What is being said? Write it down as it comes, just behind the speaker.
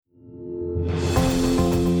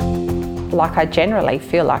Like, I generally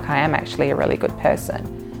feel like I am actually a really good person.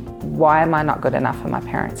 Why am I not good enough for my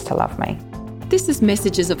parents to love me? This is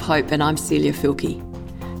Messages of Hope, and I'm Celia Filkey.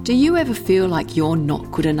 Do you ever feel like you're not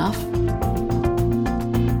good enough?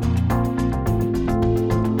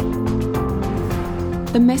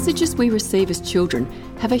 The messages we receive as children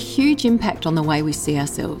have a huge impact on the way we see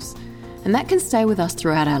ourselves, and that can stay with us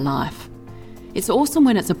throughout our life. It's awesome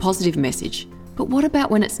when it's a positive message, but what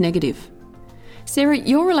about when it's negative? Sarah,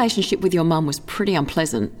 your relationship with your mum was pretty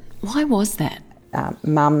unpleasant. Why was that?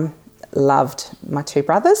 Mum loved my two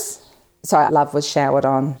brothers, so love was showered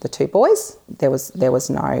on the two boys. There was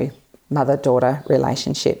no mother-daughter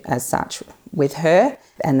relationship as such with her,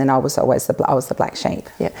 and then I was always the black sheep.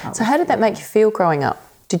 Yeah. So how did that make you feel growing up?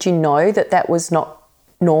 Did you know that was not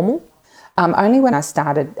normal? Only when I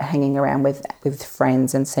started hanging around with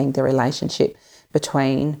friends and seeing the relationship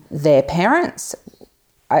between their parents,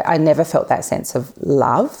 I never felt that sense of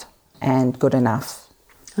love and good enough.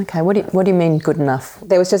 Okay, what do you mean good enough?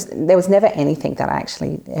 There was never anything that I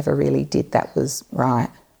actually ever really did that was right,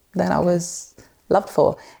 that I was loved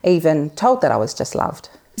for, even told that I was just loved.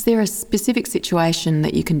 Is there a specific situation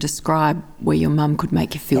that you can describe where your mum could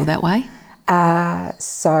make you feel that way?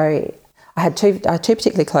 So I had two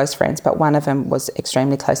particularly close friends, but one of them was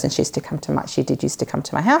extremely close, and she used to come to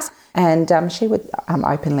my house, and she would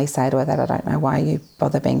openly say to her that I don't know why you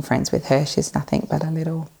bother being friends with her. She's nothing but a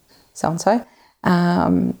little so-and-so.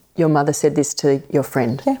 Your mother said this to your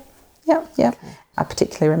friend? Yeah. Okay. I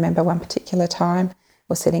particularly remember one particular time,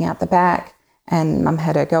 we're sitting out the back and Mum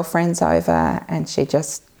had her girlfriends over, and she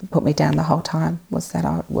just put me down the whole time, was that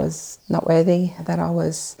I was not worthy, that I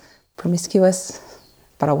was promiscuous,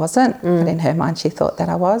 but I wasn't. But in her mind she thought that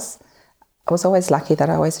I was. I was always lucky that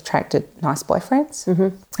I always attracted nice boyfriends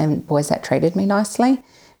and boys that treated me nicely,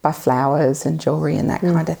 by flowers and jewellery and that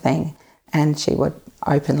kind of thing. And she would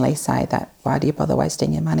openly say that, why do you bother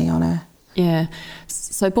wasting your money on her? Yeah.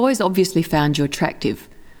 So boys obviously found you attractive.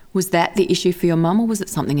 Was that the issue for your mum, or was it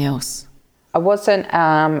something else? I wasn't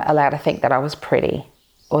allowed to think that I was pretty,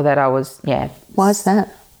 or that I was, Why is that?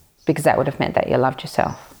 Because that would have meant that you loved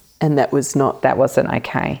yourself. And that wasn't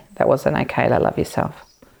okay. That wasn't okay to love yourself.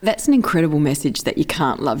 That's an incredible message, that you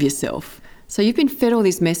can't love yourself. So you've been fed all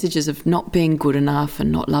these messages of not being good enough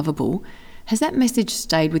and not lovable. Has that message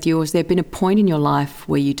stayed with you, or has there been a point in your life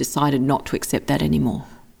where you decided not to accept that anymore?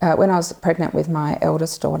 When I was pregnant with my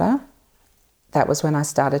eldest daughter, that was when I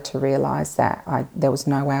started to realise that there was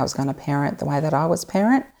no way I was going to parent the way that I was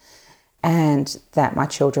parent, and that my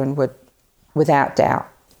children would, without doubt,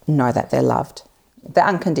 know that they're loved. The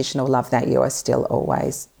unconditional love that you are still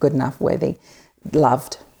always good enough, worthy,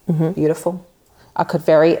 loved, beautiful. I could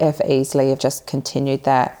very easily have just continued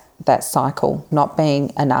that cycle, not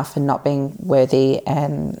being enough and not being worthy,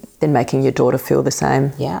 and then making your daughter feel the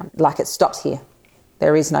same. Yeah, like it stops here.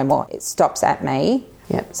 There is no more. It stops at me,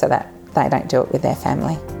 so that they don't do it with their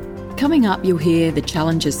family. Coming up, you'll hear the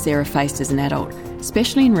challenges Sarah faced as an adult,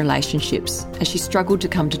 especially in relationships, as she struggled to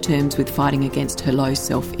come to terms with fighting against her low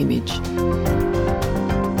self-image.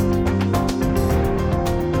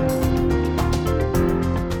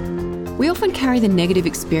 We often carry the negative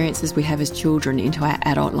experiences we have as children into our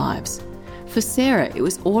adult lives. For Sarah, it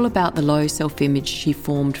was all about the low self-image she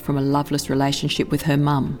formed from a loveless relationship with her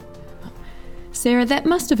mum. Sarah, that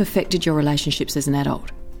must have affected your relationships as an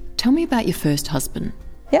adult. Tell me about your first husband.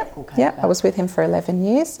 I was with him for 11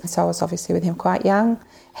 years, so I was obviously with him quite young.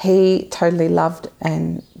 He totally loved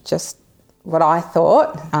and just what I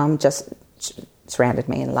thought just surrounded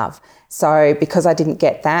me in love. So because I didn't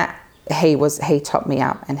get that, he topped me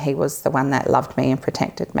up, and he was the one that loved me and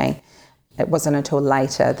protected me. It wasn't until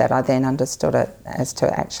later that I then understood it as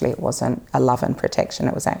to actually it wasn't a love and protection,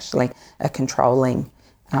 it was actually a controlling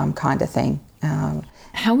kind of thing.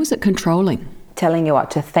 How was it controlling? Telling you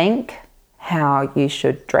what to think, how you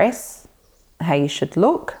should dress, how you should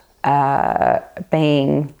look,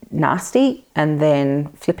 being nasty and then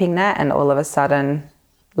flipping that and all of a sudden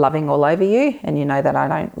loving all over you, and you know that I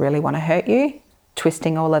don't really want to hurt you,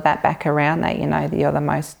 twisting all of that back around, that you know that you're the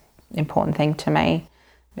most important thing to me.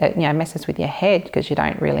 It messes with your head because you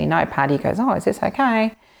don't really know. Part of you goes, oh, is this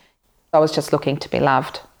okay? I was just looking to be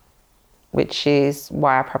loved, which is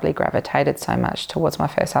why I probably gravitated so much towards my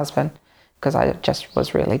first husband, because I just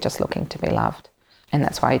was really just looking to be loved. And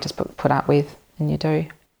that's why you just put up with, and you do.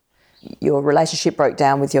 Your relationship broke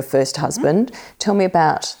down with your first husband. Tell me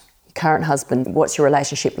about your current husband. What's your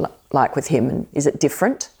relationship like with him, and is it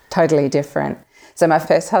different? Totally different. So my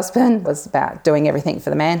first husband was about doing everything for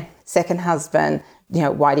the man. Second husband,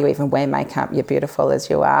 why do you even wear makeup? You're beautiful as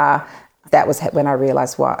you are. That was when I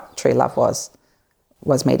realised what true love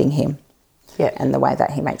was meeting him. and the way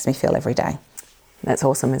that he makes me feel every day. That's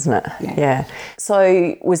awesome, isn't it? Yeah.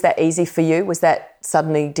 So was that easy for you? Was that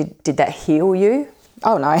suddenly, did that heal you?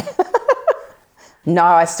 Oh, no. No,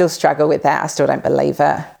 I still struggle with that. I still don't believe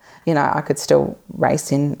it. You know, I could still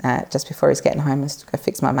race in just before he's getting home and go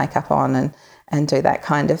fix my makeup on and do that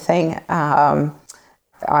kind of thing.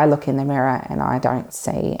 I look in the mirror and I don't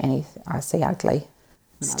see anything. I see ugly.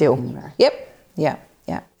 Still? Yep. Yeah.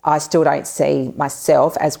 I still don't see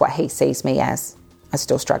myself as what he sees me as. I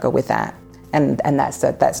still struggle with that. And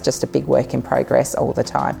that's just a big work in progress all the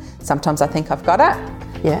time. Sometimes I think I've got it,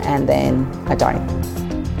 and then I don't.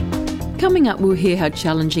 Coming up, we'll hear how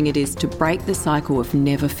challenging it is to break the cycle of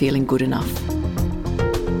never feeling good enough.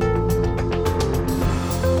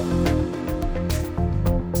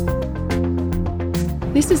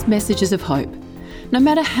 This is Messages of Hope. No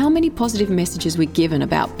matter how many positive messages we're given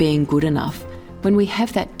about being good enough, when we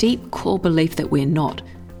have that deep core belief that we're not,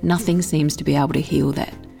 nothing seems to be able to heal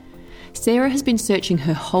that. Sarah has been searching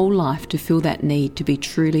her whole life to fill that need to be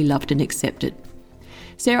truly loved and accepted.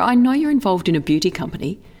 Sarah, I know you're involved in a beauty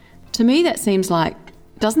company. To me, that seems like,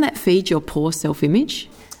 doesn't that feed your poor self-image?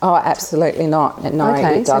 Oh, absolutely not. No,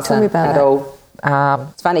 okay, it doesn't tell me about at all.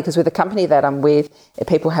 It's funny because with the company that I'm with,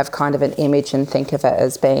 people have kind of an image and think of it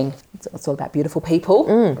as being, it's all about beautiful people,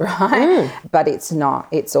 right? But it's not.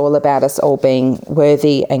 It's all about us all being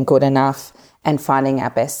worthy and good enough and finding our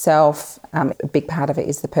best self. A big part of it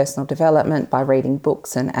is the personal development by reading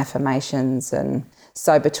books and affirmations. And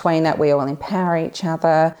so between that, we all empower each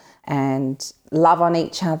other and love on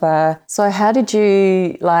each other. So how did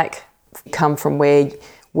you come from where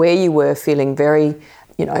you were feeling very,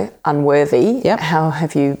 unworthy? Yep. How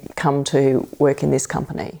have you come to work in this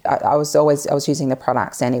company? I was using the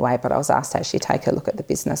products anyway, but I was asked to actually take a look at the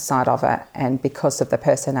business side of it. And because of the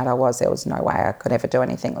person that I was, there was no way I could ever do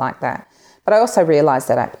anything like that. But I also realised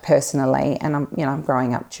that I personally, and I'm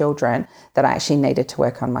growing up children, that I actually needed to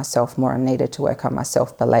work on myself more and needed to work on my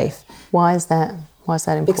self-belief. Why is that? Why is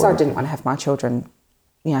that important? Because I didn't want to have my children,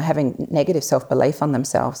 having negative self-belief on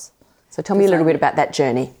themselves. So tell me a little bit about that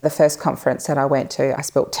journey. The first conference that I went to, I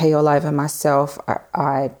spilt tea all over myself.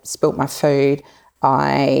 I spilt my food.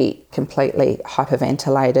 I completely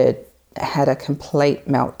hyperventilated, had a complete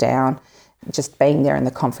meltdown. Just being there in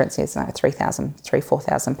the conference, there's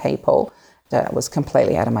 4,000 people. That was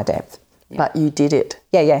completely out of my depth. But you did it.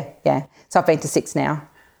 Yeah. So I've been to 6 now.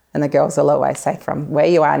 And the girls will always say from where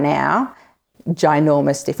you are now,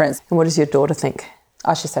 ginormous difference. And what does your daughter think?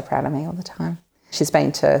 Oh, she's so proud of me all the time. She's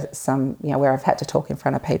been to some, where I've had to talk in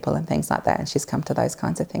front of people and things like that, and she's come to those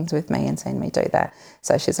kinds of things with me and seen me do that.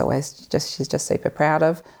 So she's just super proud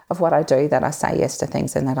of what I do, that I say yes to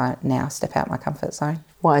things and that I now step out my comfort zone.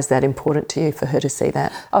 Why is that important to you, for her to see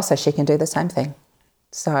that? Oh, so she can do the same thing.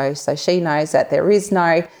 So she knows that there is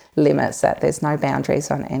no limits, that there's no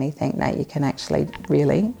boundaries on anything, that you can actually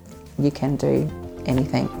you can do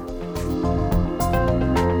anything.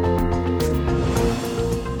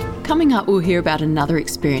 Coming up, we'll hear about another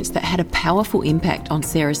experience that had a powerful impact on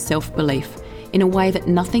Sarah's self-belief in a way that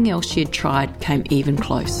nothing else she had tried came even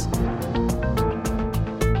close.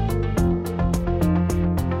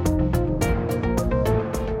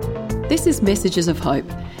 This is Messages of Hope,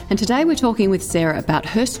 and today we're talking with Sarah about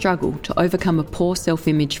her struggle to overcome a poor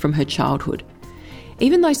self-image from her childhood.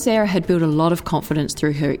 Even though Sarah had built a lot of confidence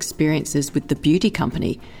through her experiences with the beauty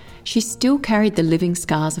company, she still carried the living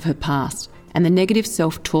scars of her past, and the negative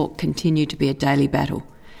self-talk continued to be a daily battle.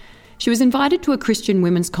 She was invited to a Christian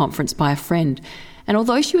women's conference by a friend, and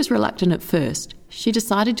although she was reluctant at first, she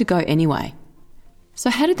decided to go anyway. So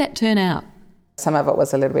how did that turn out? Some of it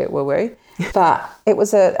was a little bit woo-woo, but it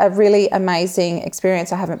was a really amazing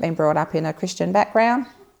experience. I haven't been brought up in a Christian background.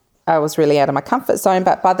 I was really out of my comfort zone,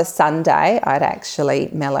 but by the Sunday, I'd actually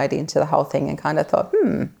mellowed into the whole thing and kind of thought,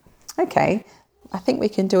 okay, I think we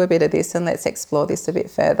can do a bit of this and let's explore this a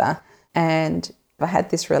bit further. And I had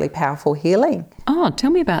this really powerful healing. Oh,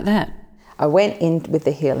 tell me about that. I went in with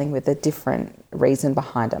the healing with a different reason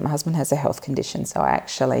behind it. My husband has a health condition, so I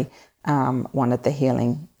actually wanted the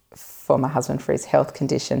healing for my husband for his health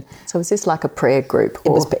condition. So was this like a prayer group? It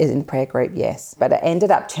was in a prayer group, yes. But it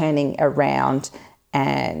ended up turning around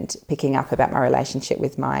and picking up about my relationship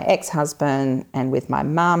with my ex-husband and with my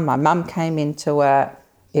mum. My mum came into it.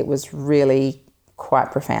 It was really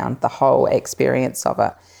quite profound, the whole experience of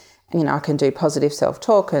it. I can do positive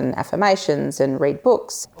self-talk and affirmations and read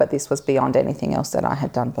books, but this was beyond anything else that I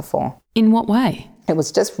had done before. In what way? It was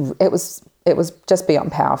just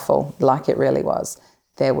beyond powerful, like it really was.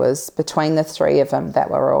 There was, between the three of them that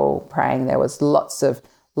were all praying, there was lots of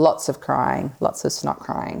lots of crying, lots of snot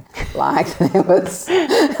crying. Like there was,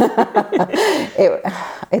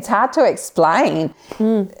 it's hard to explain.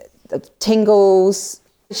 Tingles.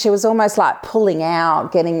 She was almost like pulling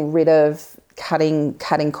out, getting rid of,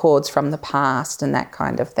 cutting cords from the past and that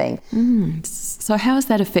kind of thing. So how has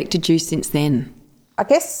that affected you since then? I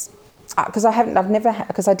guess because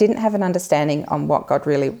I didn't have an understanding on what God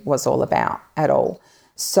really was all about at all.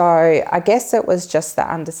 So I guess it was just the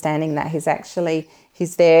understanding that he's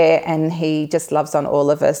there and he just loves on all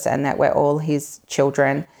of us and that we're all his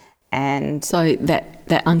children. And so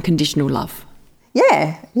that unconditional love.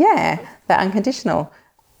 Yeah, that unconditional.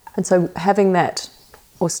 And so having that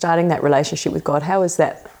or starting that relationship with God, how does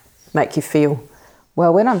that make you feel?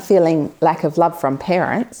 Well, when I'm feeling lack of love from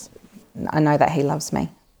parents, I know that he loves me.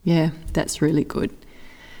 Yeah, that's really good.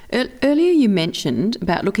 Earlier you mentioned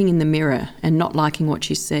about looking in the mirror and not liking what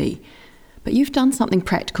you see, but you've done something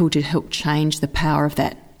practical to help change the power of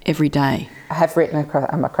that every day. I have written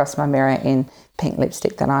across my mirror in pink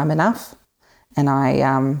lipstick that I'm enough, and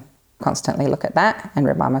I constantly look at that and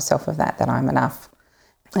remind myself of that I'm enough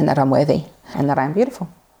and that I'm worthy and that I'm beautiful.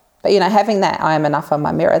 But, having that I am enough on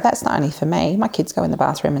my mirror, that's not only for me. My kids go in the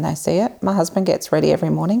bathroom and they see it. My husband gets ready every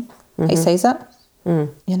morning. He sees it,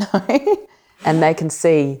 And they can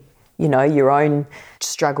see, your own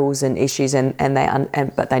struggles and issues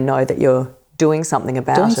but they know that you're doing something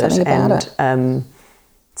about it.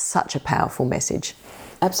 Such a powerful message.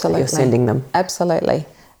 Absolutely. You're sending them. Absolutely.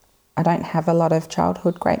 I don't have a lot of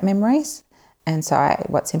childhood great memories. And so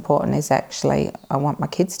what's important is actually I want my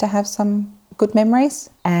kids to have some good memories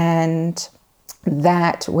and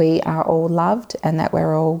that we are all loved and that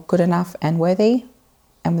we're all good enough and worthy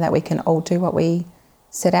and that we can all do what we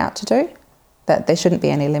set out to do, that there shouldn't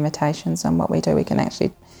be any limitations on what we do. We can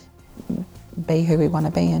actually be who we want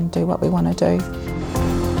to be and do what we want to do.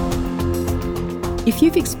 If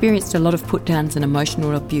you've experienced a lot of put-downs and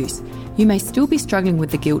emotional abuse, you may still be struggling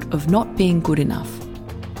with the guilt of not being good enough.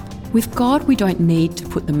 With God, we don't need to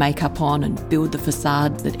put the makeup on and build the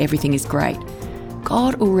facade that everything is great.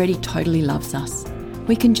 God already totally loves us.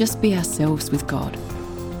 We can just be ourselves with God.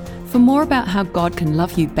 For more about how God can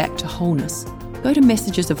love you back to wholeness, go to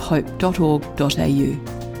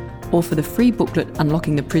messagesofhope.org.au. Or for the free booklet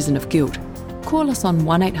Unlocking the Prison of Guilt, call us on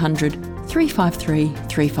 1800 353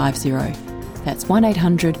 350. That's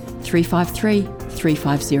 1800 353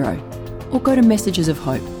 350. Or go to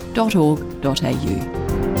messagesofhope.org.au.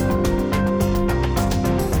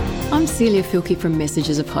 I'm Celia Filkey from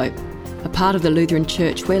Messages of Hope, a part of the Lutheran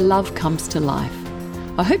Church where love comes to life.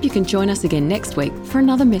 I hope you can join us again next week for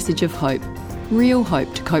another message of hope, real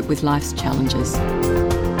hope to cope with life's challenges.